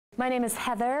My name is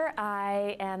Heather.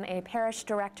 I am a parish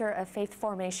director of faith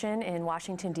formation in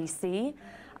Washington, D.C.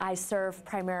 I serve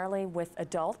primarily with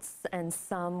adults and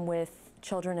some with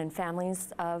children and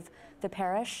families of the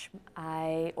parish.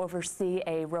 I oversee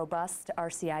a robust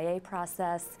RCIA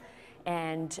process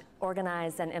and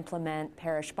organize and implement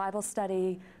parish Bible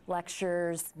study,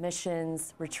 lectures,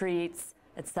 missions, retreats,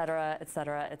 etc.,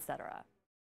 etc., etc.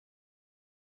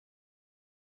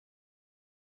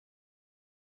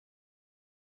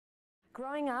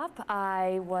 Growing up,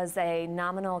 I was a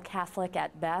nominal Catholic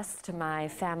at best. My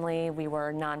family, we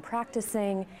were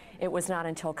non-practicing. It was not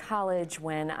until college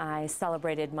when I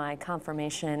celebrated my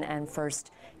confirmation and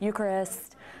first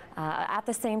Eucharist. At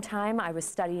the same time, I was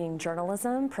studying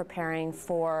journalism, preparing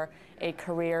for a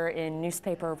career in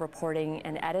newspaper reporting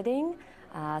and editing.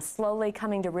 Slowly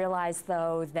coming to realize,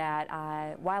 though,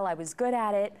 that while I was good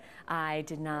at it, I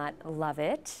did not love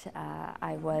it.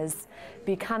 I was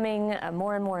becoming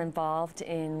more and more involved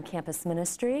in campus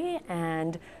ministry,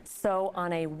 and so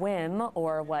on a whim,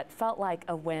 or what felt like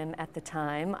a whim at the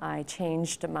time, I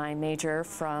changed my major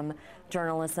from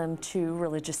journalism to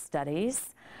religious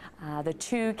studies. The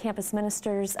two campus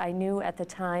ministers I knew at the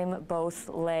time, both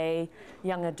lay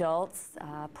young adults,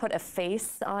 put a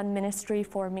face on ministry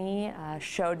for me,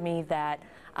 showed me that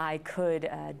I could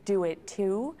do it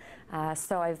too.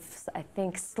 So I've, I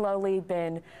think, slowly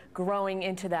been growing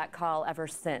into that call ever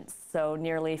since. So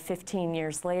nearly 15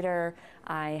 years later,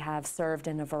 I have served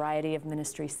in a variety of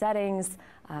ministry settings,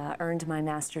 earned my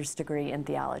master's degree in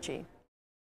theology.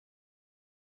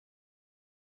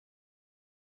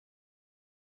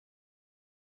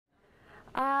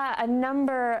 A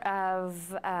number of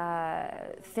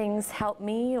things helped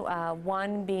me,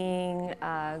 one being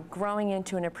growing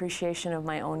into an appreciation of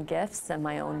my own gifts and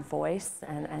my own voice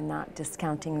and not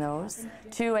discounting those.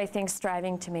 Two, I think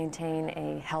striving to maintain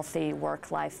a healthy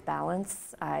work-life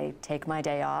balance. I take my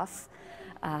day off.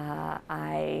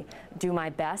 I do my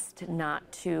best not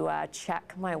to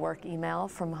check my work email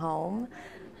from home.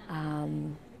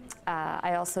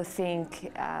 I also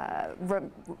think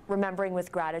remembering with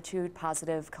gratitude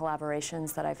positive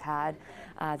collaborations that I've had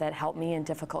that help me in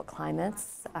difficult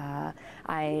climates.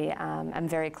 I am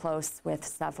very close with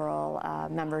several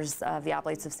members of the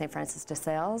Oblates of St. Francis de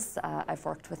Sales. I've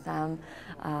worked with them,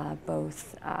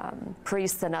 both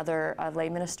priests and other lay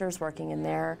ministers working in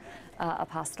their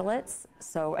apostolates.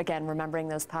 So again, remembering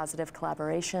those positive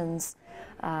collaborations.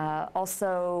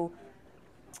 Also,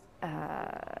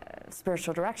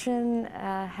 spiritual direction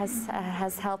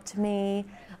has helped me,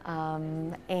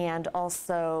 and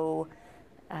also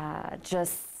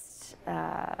just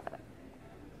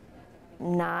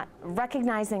not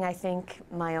recognizing, I think,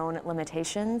 my own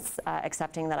limitations,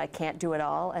 accepting that I can't do it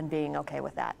all, and being okay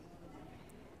with that.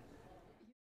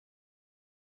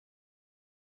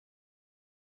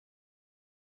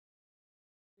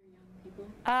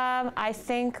 I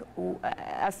think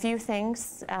a few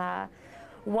things.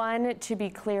 One, to be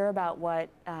clear about what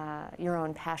your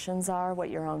own passions are,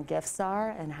 what your own gifts are,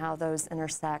 and how those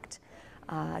intersect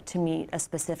to meet a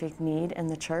specific need in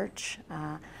the church.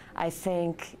 I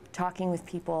think talking with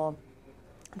people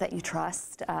that you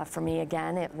trust, for me,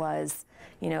 again, it was,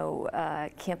 you know,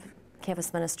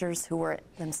 campus ministers who were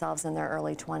themselves in their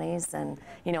early 20s, and,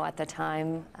 you know, at the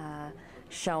time,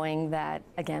 showing that,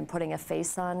 again, putting a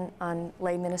face on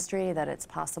lay ministry, that it's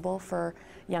possible for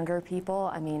younger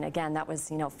people. I mean, again, that was,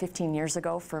 you know, 15 years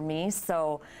ago for me,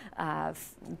 so.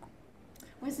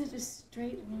 Was it a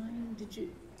straight line? Did you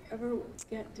ever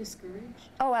get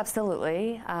discouraged? Oh,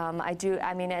 absolutely. I do,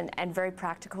 I mean, and very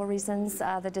practical reasons,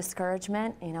 the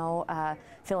discouragement, you know,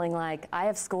 feeling like I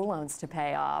have school loans to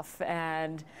pay off,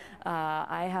 and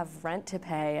I have rent to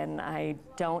pay, and I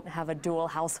don't have a dual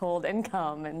household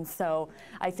income. And so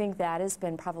I think that has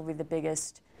been probably the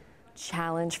biggest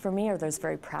challenge for me, are those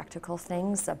very practical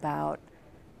things about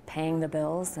paying the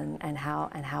bills and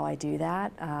how I do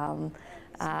that. So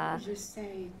what would you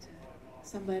say to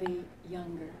somebody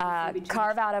younger?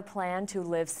 Carve out a plan to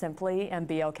live simply and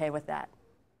be okay with that.